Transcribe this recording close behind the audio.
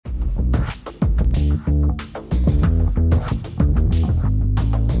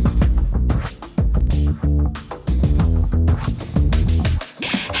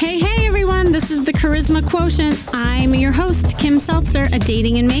Charisma Quotient. I'm your host, Kim Seltzer, a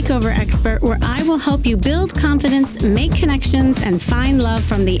dating and makeover expert, where I will help you build confidence, make connections, and find love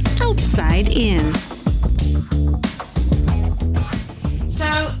from the outside in.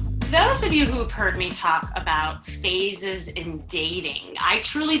 So, those of you who have heard me talk about phases in dating, I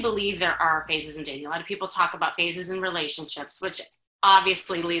truly believe there are phases in dating. A lot of people talk about phases in relationships, which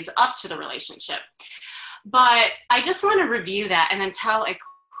obviously leads up to the relationship. But I just want to review that and then tell a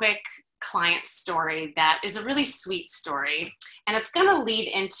quick client story that is a really sweet story. And it's going to lead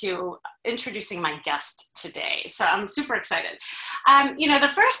into introducing my guest today. So I'm super excited.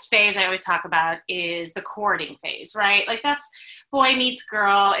 The first phase I always talk about is the courting phase, right? Like that's boy meets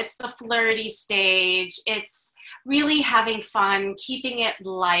girl. It's the flirty stage. It's really having fun, keeping it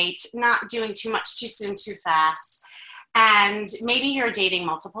light, not doing too much too soon, too fast. And maybe you're dating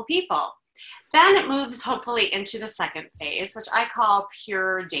multiple people. Then it moves hopefully into the second phase, which I call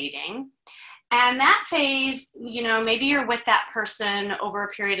pure dating. And that phase, maybe you're with that person over a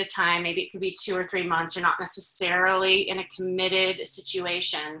period of time. Maybe it could be 2 or 3 months. You're not necessarily in a committed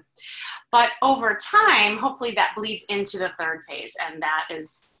situation. But over time, hopefully that bleeds into the third phase, and that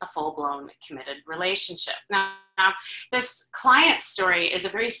is a full-blown committed relationship. Now, this client story is a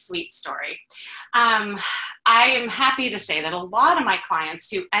very sweet story. I am happy to say that a lot of my clients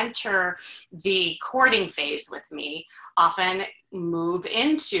who enter the courting phase with me often move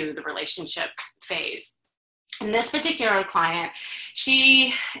into the relationship phase. And this particular client,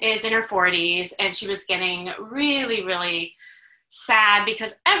 she is in her 40s, and she was getting really, really sad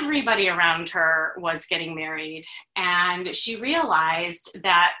because everybody around her was getting married. And she realized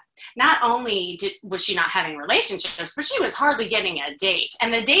that not only was she not having relationships, but she was hardly getting a date.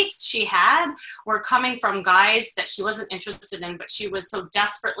 And the dates she had were coming from guys that she wasn't interested in, but she was so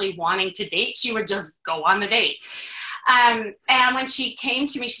desperately wanting to date, she would just go on the date. And when she came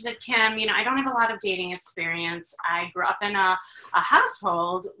to me, she said, Kim, I don't have a lot of dating experience. I grew up in a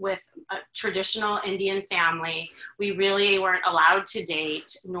household with a traditional Indian family. We really weren't allowed to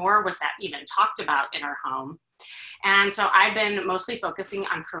date, nor was that even talked about in our home. And so I've been mostly focusing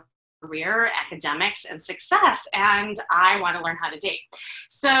on career, academics, and success, and I want to learn how to date.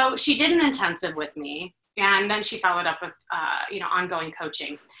 So she did an intensive with me, and then she followed up with, ongoing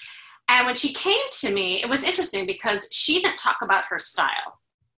coaching. And when she came to me, it was interesting because she didn't talk about her style.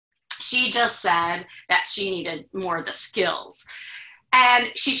 She just said that she needed more of the skills. And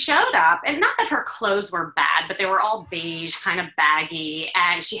she showed up, and not that her clothes were bad, but they were all beige, kind of baggy.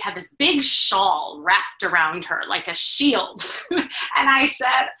 And she had this big shawl wrapped around her like a shield. And I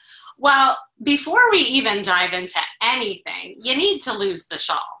said, well, before we even dive into anything, you need to lose the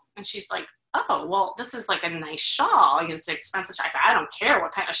shawl. And she's like, oh, well, this is like a nice shawl. It's an expensive shawl. I said, I don't care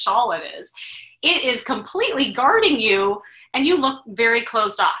what kind of shawl it is. It is completely guarding you, and you look very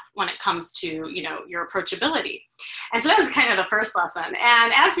closed off when it comes to, your approachability. And so that was kind of the first lesson.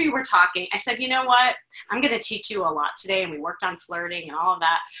 And as we were talking, I said, you know what? I'm going to teach you a lot today. And we worked on flirting and all of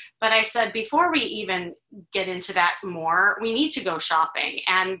that. But I said, before we even get into that more, we need to go shopping.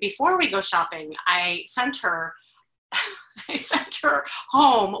 And before we go shopping, I sent her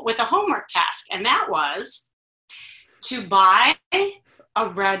home with a homework task, and that was to buy a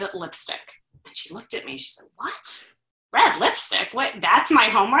red lipstick. And she looked at me, she said, what? Red lipstick? What? That's my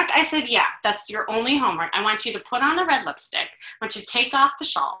homework? I said, yeah, that's your only homework. I want you to put on a red lipstick. I want you to take off the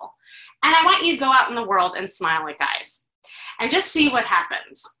shawl, and I want you to go out in the world and smile at guys and just see what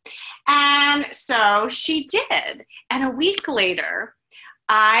happens. And so she did. And a week later,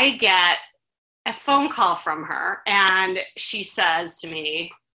 I get a phone call from her, and she says to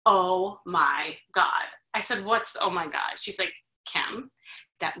me, oh my God. I said, what's oh my God? She's like, Kim,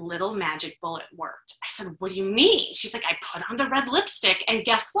 that little magic bullet worked. I said, what do you mean? She's like, I put on the red lipstick, and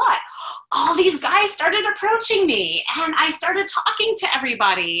guess what? All these guys started approaching me, and I started talking to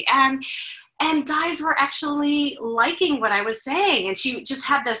everybody, and guys were actually liking what I was saying. And she just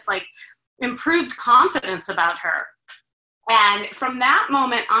had this like improved confidence about her. And from that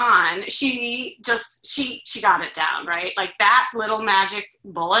moment on, she got it down, right? Like that little magic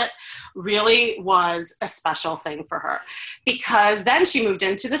bullet really was a special thing for her, because then she moved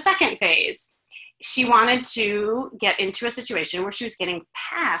into the second phase. She wanted to get into a situation where she was getting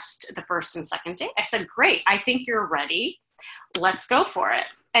past the first and second date. I said, great, I think you're ready. Let's go for it.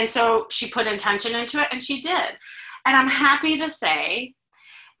 And so she put intention into it, and she did. And I'm happy to say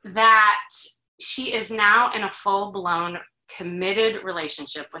that she is now in a full-blown committed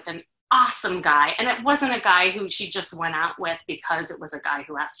relationship with an awesome guy. And it wasn't a guy who she just went out with because it was a guy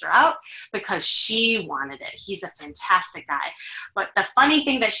who asked her out, because she wanted it. He's a fantastic guy. But the funny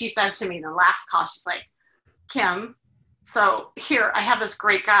thing that she said to me in the last call, she's like, Kim, so here, I have this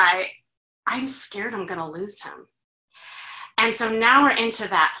great guy. I'm scared I'm going to lose him. And so now we're into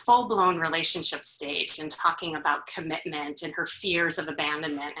that full-blown relationship stage and talking about commitment and her fears of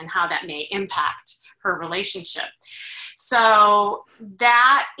abandonment and how that may impact her relationship. So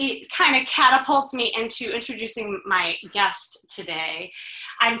that it kind of catapults me into introducing my guest today.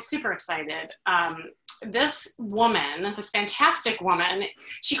 I'm super excited. This woman, this fantastic woman,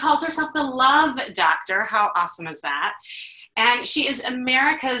 she calls herself the Love Doctor. How awesome is that? And she is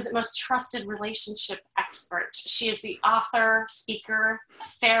America's most trusted relationship expert. She is the author, speaker,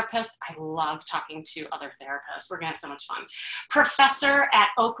 therapist. I love talking to other therapists. We're going to have so much fun. Professor at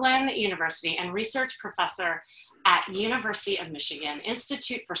Oakland University and research professor at University of Michigan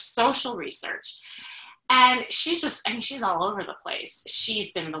Institute for Social Research. And she's just, I mean, she's all over the place.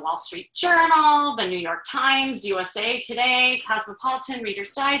 She's been in the Wall Street Journal, the New York Times, USA Today, Cosmopolitan,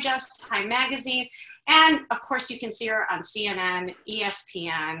 Reader's Digest, Time Magazine. And of course, you can see her on CNN,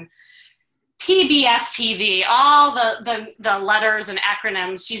 ESPN, PBS TV, all the letters and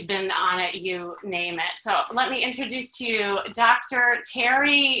acronyms. She's been on it, you name it. So let me introduce to you Dr.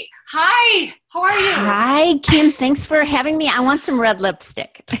 Terry. Hi, how are you? Hi, Kim. Thanks for having me. I want some red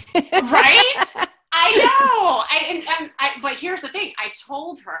lipstick. Right? I know. But here's the thing. I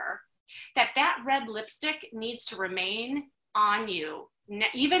told her that red lipstick needs to remain on you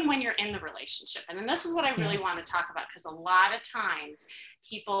even when you're in the relationship. And then this is what I really want to talk about, because a lot of times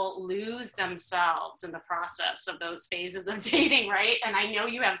people lose themselves in the process of those phases of dating, right? And I know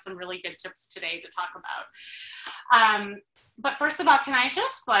you have some really good tips today to talk about. But first of all, can I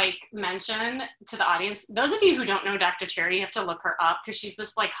just mention to the audience, those of you who don't know Dr. Terry, you have to look her up because she's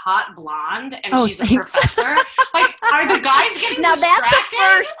this hot blonde and she's a professor. Are the guys getting now distracted? That's a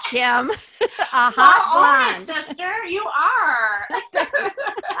first, Kim. A hot blonde. Own it, sister. You are.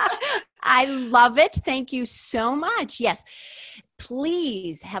 I love it. Thank you so much. Yes.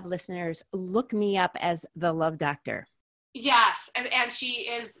 Please have listeners look me up as the Love Doctor. Yes, and she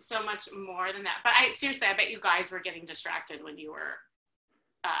is so much more than that. But seriously, I bet you guys were getting distracted when you were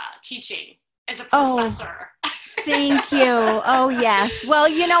teaching as a professor. Thank you. Oh, yes. Well,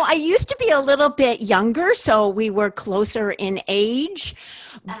 I used to be a little bit younger, so we were closer in age.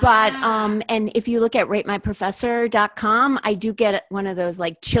 But, and if you look at ratemyprofessor.com, I do get one of those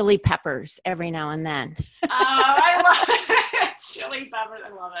chili peppers every now and then. Oh, I love it. Chili peppers. I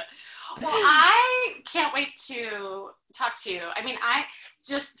love it. Well, I can't wait to talk to you. I mean,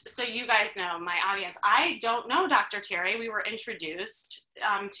 just so you guys know, my audience, I don't know Dr. Terry. We were introduced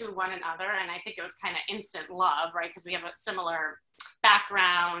to one another, and I think it was kind of instant love, right? Because we have a similar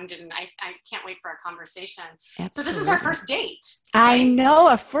background, and I can't wait for our conversation. Absolutely. So this is our first date. Right? I know,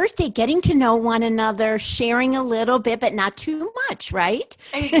 a first date, getting to know one another, sharing a little bit, but not too much, right?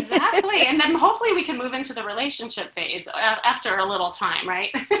 Exactly. And then hopefully we can move into the relationship phase after a little time,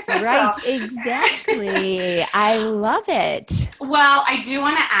 right? Right, exactly. I love it. Well, I do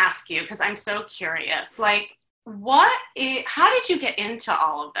want to ask you, because I'm so curious, how did you get into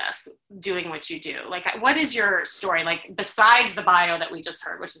all of this, doing what you do? What is your story, besides the bio that we just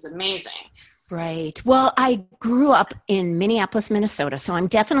heard, which is amazing? Right. Well, I grew up in Minneapolis, Minnesota, so I'm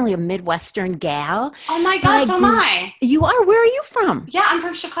definitely a Midwestern gal. Oh my God, so am I. You are? Where are you from? Yeah, I'm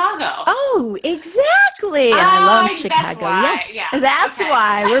from Chicago. Oh, exactly. And I love Chicago. That's why. Yes, yeah. That's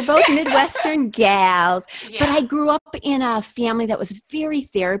why. We're both Midwestern gals. Yeah. But I grew up in a family that was very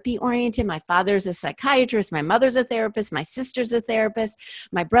therapy oriented. My father's a psychiatrist. My mother's a therapist. My sister's a therapist.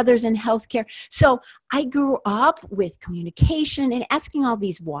 My brother's in healthcare. So I grew up with communication and asking all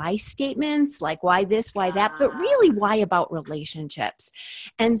these why statements, like why this, why that, but really why about relationships.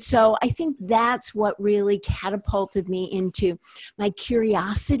 And so I think that's what really catapulted me into my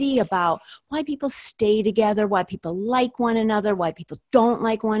curiosity about why people stay together, why people like one another, why people don't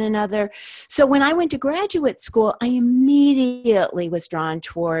like one another. So when I went to graduate school, I immediately was drawn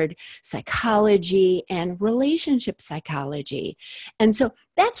toward psychology and relationship psychology. And so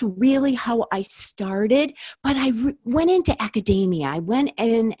that's really how I started, but I went into academia. I went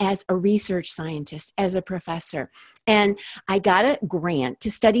in as a research scientist, as a professor, and I got a grant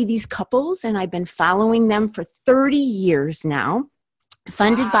to study these couples, and I've been following them for 30 years now.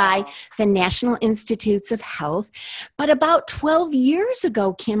 Funded by the National Institutes of Health. But about 12 years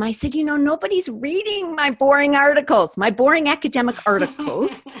ago, Kim, I said, nobody's reading my boring articles, my boring academic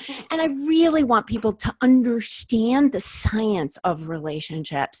articles. And I really want people to understand the science of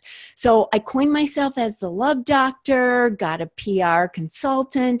relationships. So I coined myself as the Love Doctor, got a PR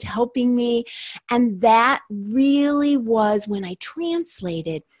consultant helping me. And that really was when I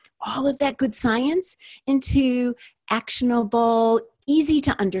translated all of that good science into actionable, easy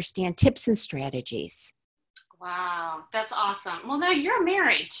to understand tips and strategies. Wow, that's awesome. Well, now you're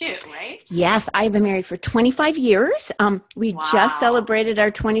married too, right? Yes, I've been married for 25 years. We just Wow. celebrated our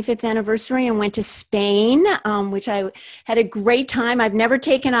 25th anniversary and went to Spain, which I had a great time. I've never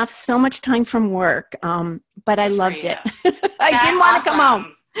taken off so much time from work, but I Good for loved you. it. I didn't That's want to come home.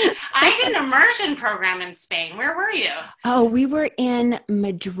 awesome. I did an immersion program in Spain. Where were you? Oh, we were in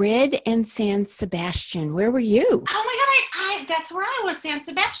Madrid and San Sebastian. Where were you? Oh my God, that's where I was, San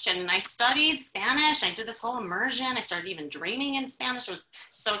Sebastian. And I studied Spanish. I did this whole immersion. I started even dreaming in Spanish. I was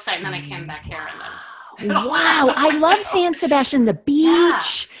so excited. And then I came back here and then Wow, I love San Sebastian, the Yeah.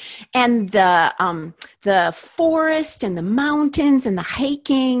 beach and the forest and the mountains and the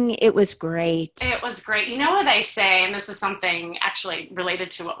hiking. It was great. It was great. You know what I say, and this is something actually related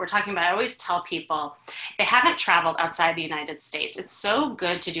to what we're talking about. I always tell people they haven't traveled outside the United States. It's so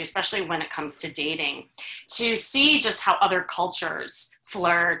good to do, especially when it comes to dating, to see just how other cultures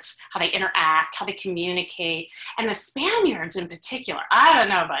flirt, how they interact, how they communicate. And the Spaniards in particular, I don't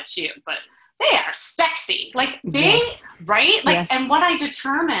know about you, but they are sexy. Like they, Yes. right? Like, Yes. and what I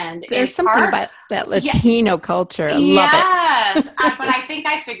determined There's is something about that Latino culture. I love it. yes, but I think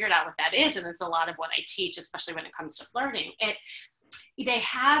I figured out what that is, and it's a lot of what I teach, especially when it comes to flirting. They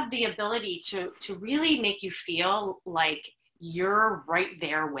have the ability to really make you feel like you're right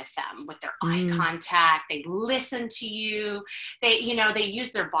there with them with their eye contact. They listen to you. They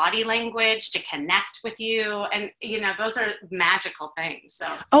use their body language to connect with you, and those are magical things. So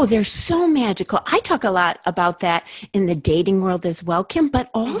Oh, they're so magical. I talk a lot about that in the dating world as well, Kim, but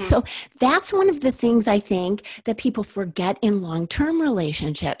also that's one of the things I think that people forget in long-term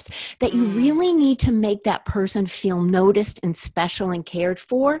relationships, that you really need to make that person feel noticed and special and cared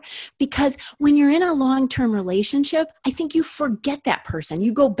for, because when you're in a long-term relationship, I think you forget that person.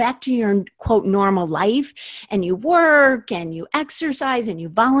 You go back to your quote normal life and you work and you exercise and you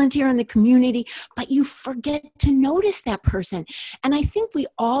volunteer in the community, but you forget to notice that person. And I think we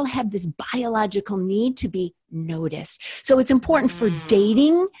all have this biological need to be noticed. So it's important for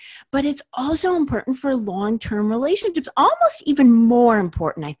dating, but it's also important for long-term relationships, almost even more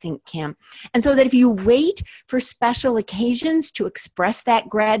important, I think, Kim. And so that if you wait for special occasions to express that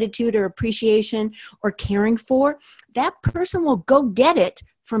gratitude or appreciation or caring for, that person will go get it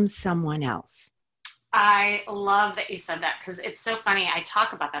from someone else. I love that you said that, because it's so funny. I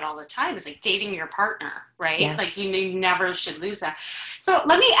talk about that all the time. It's like dating your partner, right? Yes. Like you never should lose that. So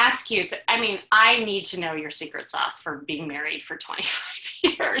let me ask you, I need to know your secret sauce for being married for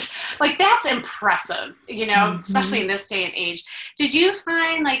 25 years. Like that's impressive, especially in this day and age. Did you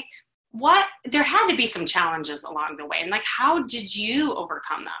find there had to be some challenges along the way, and how did you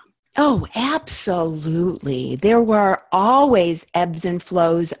overcome them? Oh, absolutely. There were always ebbs and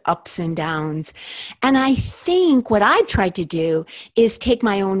flows, ups and downs. And I think what I've tried to do is take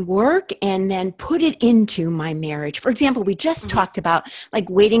my own work and then put it into my marriage. For example, we just talked about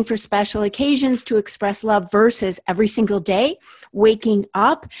waiting for special occasions to express love versus every single day, waking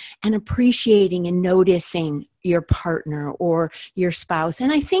up and appreciating and noticing your partner or your spouse.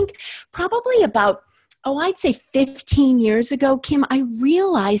 And I think probably about I'd say 15 years ago, Kim, I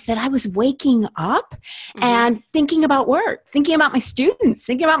realized that I was waking up and thinking about work, thinking about my students,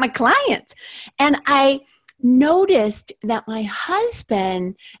 thinking about my clients. And I noticed that my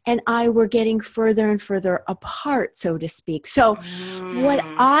husband and I were getting further and further apart, so to speak. So what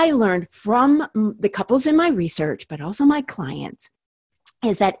I learned from the couples in my research, but also my clients,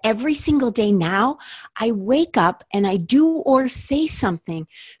 is that every single day now, I wake up and I do or say something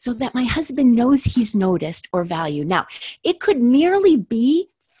so that my husband knows he's noticed or valued. Now, it could merely be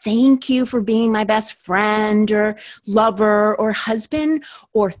thank you for being my best friend or lover or husband,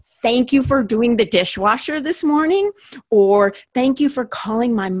 or thank you for doing the dishwasher this morning, or thank you for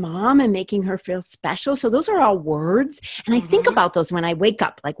calling my mom and making her feel special. So those are all words. And I think about those when I wake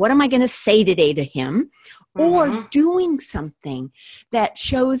up, like, what am I going to say today to him? Or doing something that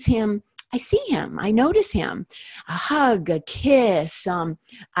shows him, I see him, I notice him, a hug, a kiss.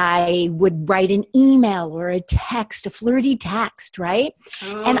 I would write an email or a text, a flirty text, right?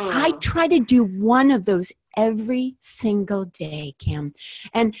 And I try to do one of those every single day, Kim.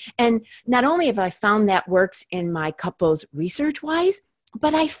 And not only have I found that works in my couples research-wise,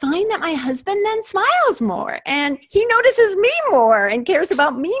 but I find that my husband then smiles more and he notices me more and cares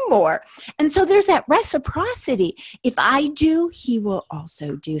about me more. And so there's that reciprocity. If I do, he will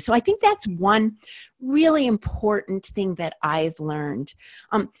also do. So I think that's one really important thing that I've learned.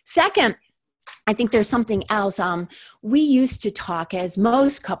 Second, I think there's something else. We used to talk, as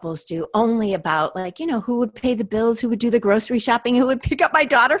most couples do, only about like, who would pay the bills, who would do the grocery shopping, who would pick up my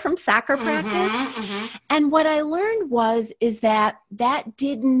daughter from soccer practice. And what I learned is that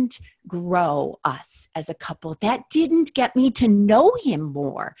didn't grow us as a couple. That didn't get me to know him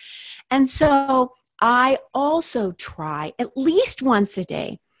more. And so I also try at least once a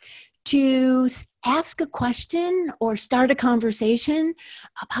day to ask a question or start a conversation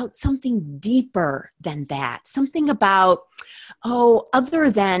about something deeper than that, something about, other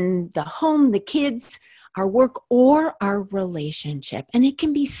than the home, the kids, our work, or our relationship. And it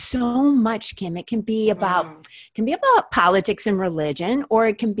can be so much, Kim. It can be about politics and religion, or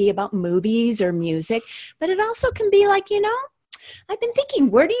it can be about movies or music, but it also can be like, I've been thinking,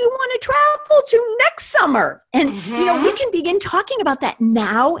 where do you want to travel to next summer? And, we can begin talking about that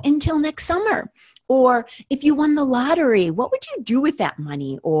now until next summer. Or if you won the lottery, what would you do with that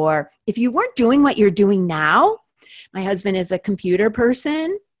money? Or if you weren't doing what you're doing now, my husband is a computer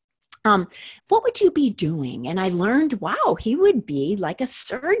person. What would you be doing? And I learned, wow, he would be like a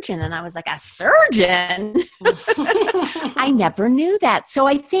surgeon. And I was like, a surgeon? I never knew that. So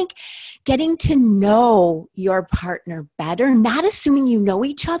I think getting to know your partner better, not assuming you know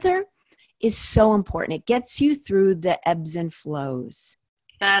each other, is so important. It gets you through the ebbs and flows.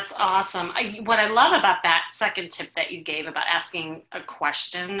 That's awesome. What I love about that second tip that you gave about asking a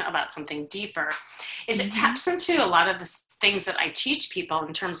question about something deeper is it taps into a lot of the things that I teach people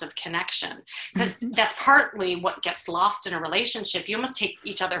in terms of connection, because that's partly what gets lost in a relationship. You almost take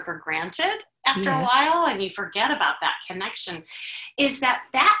each other for granted after a while, and you forget about that connection, is that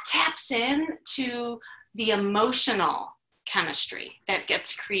taps into the emotional chemistry that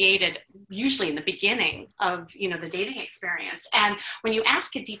gets created usually in the beginning of the dating experience. And when you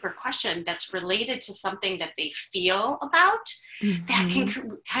ask a deeper question that's related to something that they feel about, that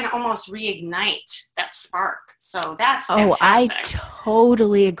can kind of almost reignite that spark. So that's fantastic. I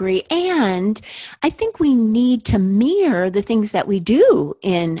totally agree. And I think we need to mirror the things that we do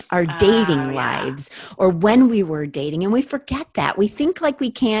in our dating lives, or when we were dating, and we forget that. We think like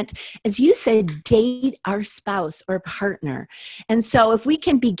we can't, as you said, date our spouse or partner. And so if we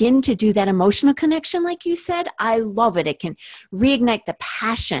can begin to do that emotional connection, like you said, I love it. It can reignite the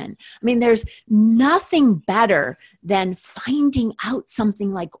passion. I mean, there's nothing better than finding out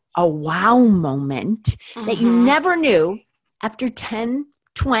something like a wow moment that you never knew after 10,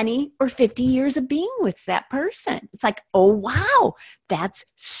 20, or 50 years of being with that person. It's like, oh, wow, that's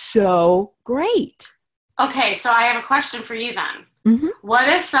so great. Okay, so I have a question for you then. What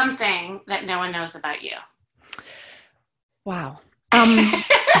is something that no one knows about you? Wow.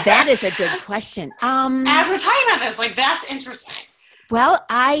 That is a good question. As we're talking about this, that's interesting. Well,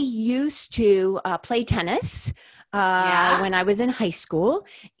 I used to play tennis when I was in high school,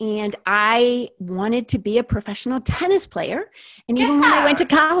 and I wanted to be a professional tennis player. And even when I went to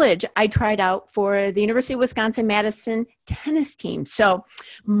college, I tried out for the University of Wisconsin-Madison tennis team. So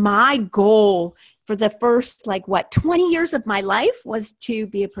my goal for the first 20 years of my life was to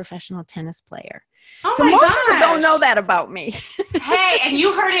be a professional tennis player. Oh, so most people don't know that about me. Hey, and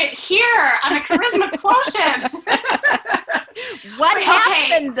you heard it here on the Charisma Quotient. What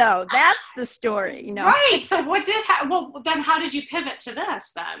happened though? That's the story, Right. So what did then how did you pivot to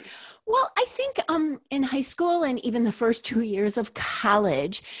this then? Well, I think in high school and even the first 2 years of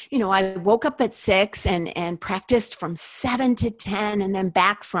college, I woke up at 6 and practiced from 7 to 10 and then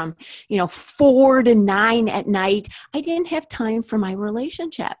back from, 4 to 9 at night. I didn't have time for my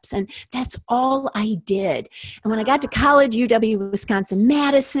relationships, and that's all I did. And when I got to college,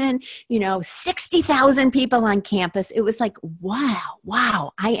 UW-Wisconsin-Madison, 60,000 people on campus, it was like,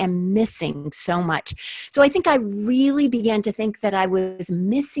 wow, I am missing so much. So I think I really began to think that I was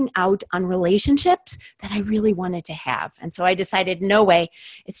missing out on relationships that I really wanted to have. And so I decided, no way,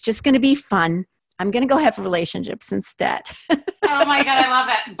 it's just going to be fun. I'm going to go have relationships instead. Oh my God, I love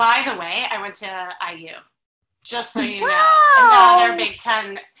that. By the way, I went to IU, just so you know. Wow. Another Big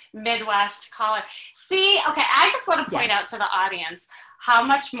Ten Midwest college. See, okay, I just want to point out to the audience how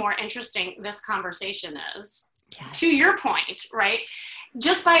much more interesting this conversation is. Yes. To your point, right?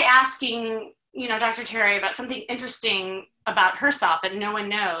 Just by asking, Dr. Terry about something interesting about herself that no one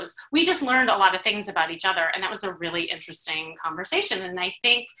knows, we just learned a lot of things about each other. And that was a really interesting conversation. And I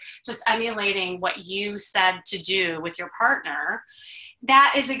think just emulating what you said to do with your partner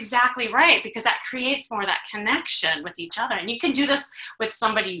That is exactly right, because that creates more of that connection with each other. And you can do this with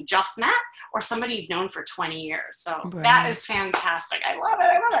somebody you just met or somebody you've known for 20 years. So that is fantastic. I love it.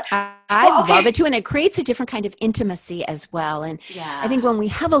 I love it. I love it too. And it creates a different kind of intimacy as well. And I think when we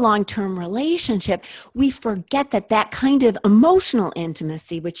have a long-term relationship, we forget that that kind of emotional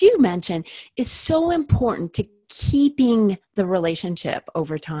intimacy, which you mentioned, is so important to keeping the relationship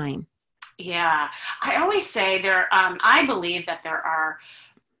over time. Yeah, I always say I believe that there are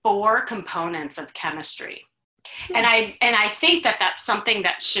 4 components of chemistry. And I think that that's something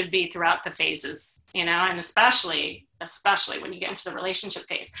that should be throughout the phases, and especially when you get into the relationship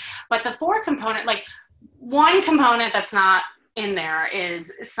phase. But the 4 component, like one component that's not in there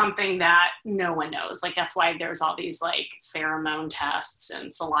is something that no one knows. Like that's why there's all these like pheromone tests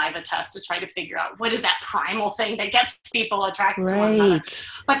and saliva tests to try to figure out what is that primal thing that gets people attracted to one another.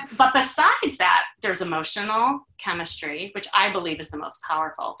 But besides that, there's emotional chemistry, which I believe is the most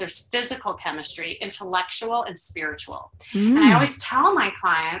powerful. There's physical chemistry, intellectual, and spiritual. And I always tell my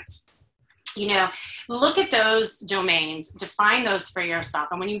clients, look at those domains, define those for yourself.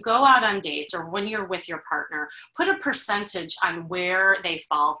 And when you go out on dates or when you're with your partner, put a percentage on where they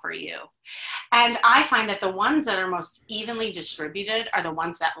fall for you. And I find that the ones that are most evenly distributed are the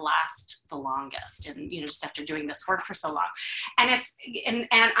ones that last the longest. And, just after doing this work for so long. And I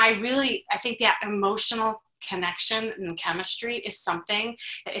think that emotional connection and chemistry is something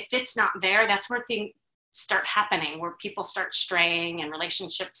that if it's not there, that's where things start happening, where people start straying and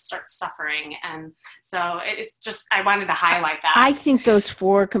relationships start suffering. And so it's just, I wanted to highlight that. I think those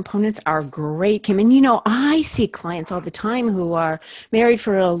 4 components are great, Kim. And, I see clients all the time who are married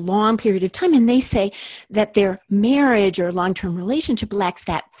for a long period of time, and they say that their marriage or long-term relationship lacks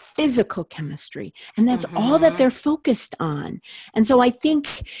that physical chemistry. And that's all that they're focused on. And so I think,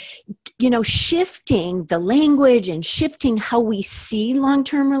 shifting the language and shifting how we see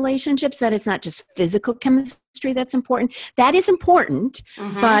long-term relationships, that it's not just physical chemistry that's important. That is important,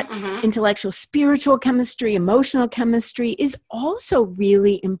 but intellectual, spiritual chemistry, emotional chemistry is also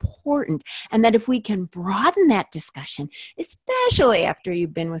really important. And that if we can broaden that discussion, especially after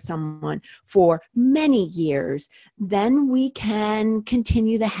you've been with someone for many years, then we can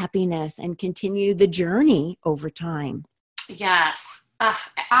continue the happiness and continue the journey over time. Yes.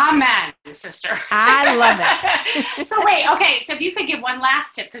 Amen, sister. I love it. So wait, okay. So if you could give one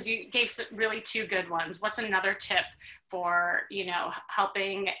last tip, because you gave really 2 good ones. What's another tip for,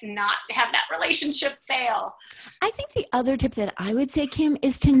 helping not have that relationship fail? I think the other tip that I would say, Kim,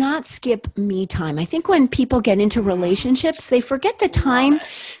 is to not skip me time. I think when people get into relationships, they forget the time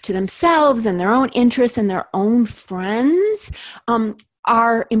to themselves and their own interests and their own friends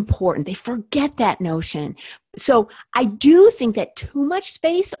are important. They forget that notion. So I do think that too much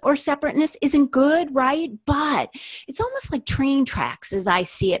space or separateness isn't good, right? But it's almost like train tracks as I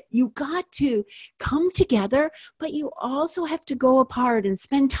see it. You got to come together, but you also have to go apart and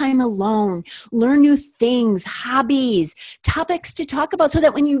spend time alone, learn new things, hobbies, topics to talk about, so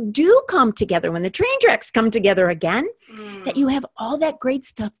that when you do come together, when the train tracks come together again, that you have all that great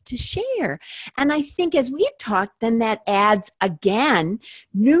stuff to share. And I think as we've talked, then that adds again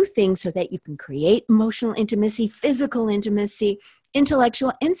new things so that you can create emotional intimacy, physical intimacy,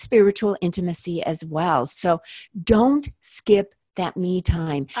 intellectual and spiritual intimacy as well. So don't skip that me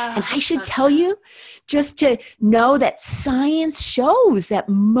time. And I should tell you, just to know that science shows that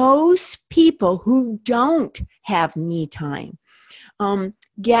most people who don't have me time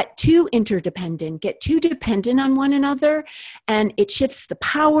get too interdependent, get too dependent on one another, and it shifts the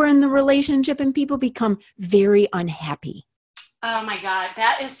power in the relationship and people become very unhappy. Oh my God,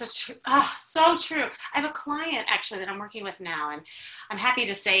 that is so true. I have a client actually that I'm working with now, and I'm happy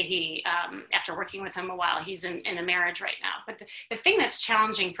to say he, after working with him a while, he's in a marriage right now. But the thing that's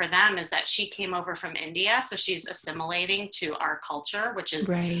challenging for them is that she came over from India, so she's assimilating to our culture, which is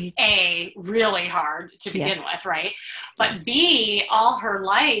A, really hard to begin with, right? But B, all her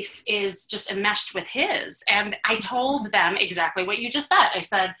life is just enmeshed with his. And I told them exactly what you just said. I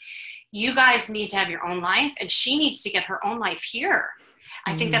said, you guys need to have your own life, and she needs to get her own life here.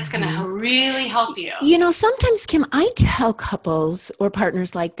 I think that's going to really help you. Sometimes, Kim, I tell couples or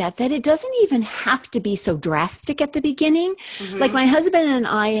partners like that it doesn't even have to be so drastic at the beginning. Like my husband and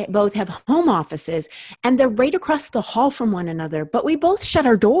I both have home offices, and they're right across the hall from one another, but we both shut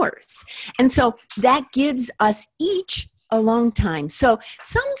our doors. And so that gives us each a long time. So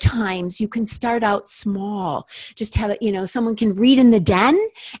sometimes you can start out small. Just have it, someone can read in the den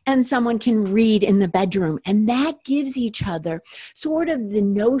and someone can read in the bedroom. And that gives each other sort of the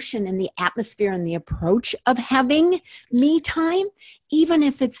notion and the atmosphere and the approach of having me time, even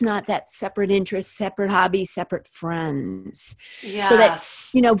if it's not that separate interest, separate hobby, separate friends. Yes. So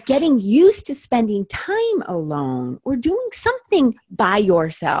that, getting used to spending time alone or doing something by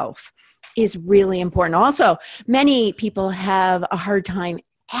yourself is really important. Also, many people have a hard time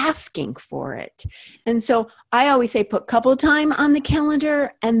asking for it. And so I always say put couple time on the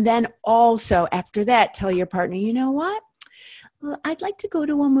calendar, and then also after that, tell your partner, you know what? Well, I'd like to go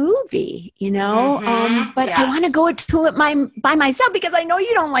to a movie, but Yes. I want to go to it by myself because I know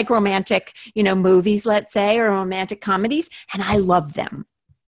you don't like romantic, movies, let's say, or romantic comedies, and I love them.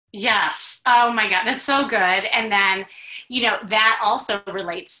 Yes. Oh my God, that's so good. And then, that also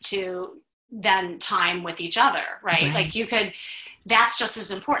relates to then time with each other, right? Like that's just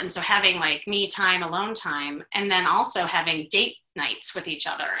as important. So having like me time, alone time, and then also having date nights with each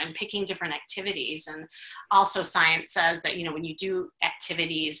other and picking different activities. And also science says that, when you do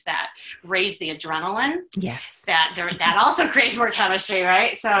activities that raise the adrenaline, yes, that also creates more chemistry,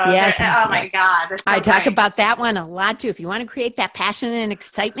 right? So, yes, my God. That's so I talk great. about that one a lot too. If you want to create that passion and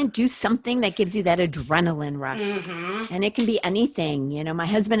excitement, do something that gives you that adrenaline rush. Mm-hmm. And it can be anything. My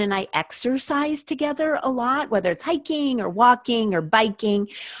husband and I exercise together a lot, whether it's hiking or walking or biking.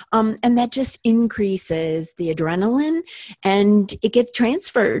 And that just increases the adrenaline, and it gets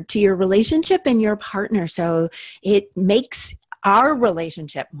transferred to your relationship and your partner. So it makes our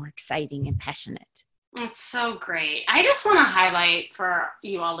relationship more exciting and passionate. It's so great. I just want to highlight for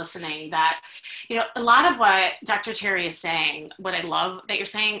you all listening that, a lot of what Dr. Terry is saying, what I love that you're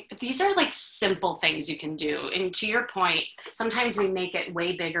saying, these are like simple things you can do. And to your point, sometimes we make it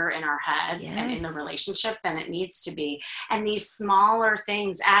way bigger in our head and in the relationship than it needs to be. And these smaller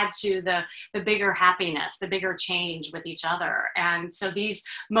things add to the bigger happiness, the bigger change with each other. And so these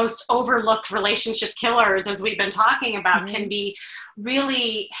most overlooked relationship killers, as we've been talking about, can be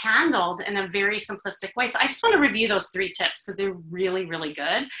really handled in a very simplistic way. So I just want to review those 3 tips because they're really, really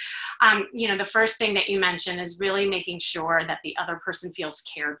good. The first thing that you mentioned is really making sure that the other person feels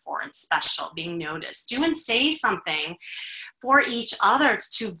cared for and special, being noticed. Do and say something for each other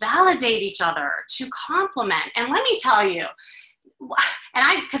to validate each other, to compliment. And let me tell you,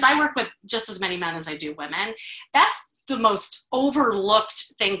 because I work with just as many men as I do women, that's the most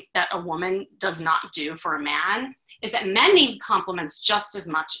overlooked thing that a woman does not do for a man, is that men need compliments just as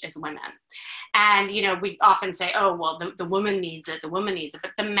much as women. And, we often say, oh, well, the woman needs it, but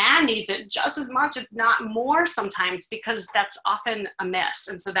the man needs it just as much, if not more sometimes, because that's often a miss.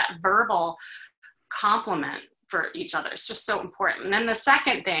 And so that verbal compliment for each other is just so important. And then the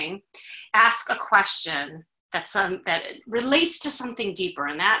second thing, ask a question that relates to something deeper.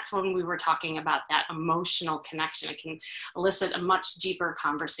 And that's when we were talking about that emotional connection. It can elicit a much deeper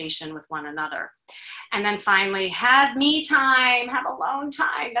conversation with one another. And then finally, have me time, have alone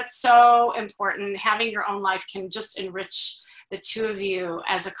time. That's so important. Having your own life can just enrich the two of you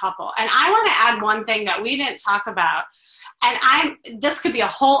as a couple. And I want to add one thing that we didn't talk about. And this could be a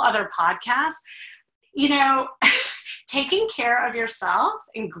whole other podcast, taking care of yourself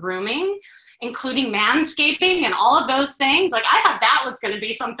and grooming, including manscaping and all of those things. Like, I thought that was going to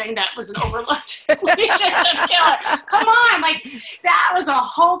be something that was an overlooked relationship killer. Come on. Like, that was a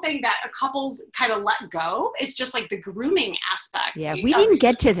whole thing that couples kind of let go. It's just like the grooming aspect. Yeah, we didn't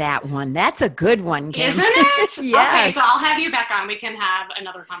get to that one. That's a good one, Kim. Isn't it? Yes. Okay, so I'll have you back on. We can have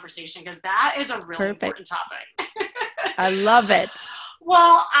another conversation because that is a really important topic. I love it.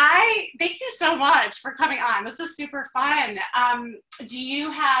 Well, I thank you so much for coming on. This was super fun. Do you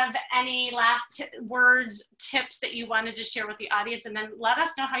have any last words, tips that you wanted to share with the audience? And then let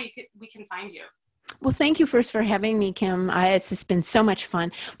us know how we can find you. Well, thank you first for having me, Kim. It's just been so much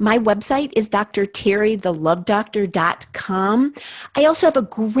fun. My website is drterrythelovedoctor.com. I also have a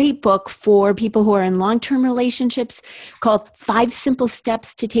great book for people who are in long-term relationships called 5 Simple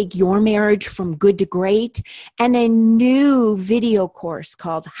Steps to Take Your Marriage from Good to Great, and a new video course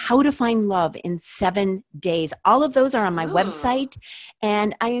called How to Find Love in 7 Days. All of those are on my website,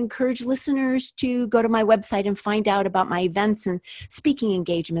 and I encourage listeners to go to my website and find out about my events and speaking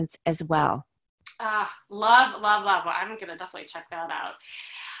engagements as well. Love. Well, I'm going to definitely check that out.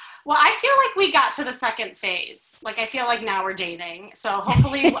 Well, I feel like we got to the second phase. Like, I feel like now we're dating. So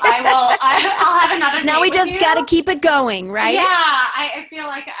hopefully I'll have another date. Now we just got to keep it going, right? Yeah. I feel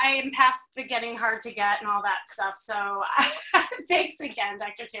like I am past the getting hard to get and all that stuff. So thanks again,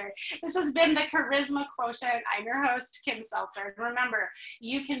 Dr. Terry. This has been the Charisma Quotient. I'm your host, Kim Seltzer. Remember,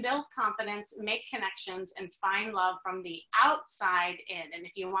 you can build confidence, make connections, and find love from the outside in. And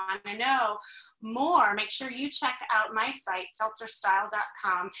if you want to know more, make sure you check out my site,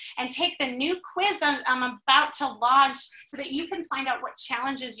 seltzerstyle.com. and take the new quiz that I'm about to launch so that you can find out what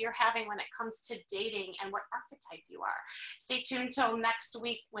challenges you're having when it comes to dating and what archetype you are. Stay tuned till next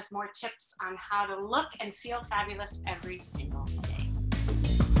week with more tips on how to look and feel fabulous every single day.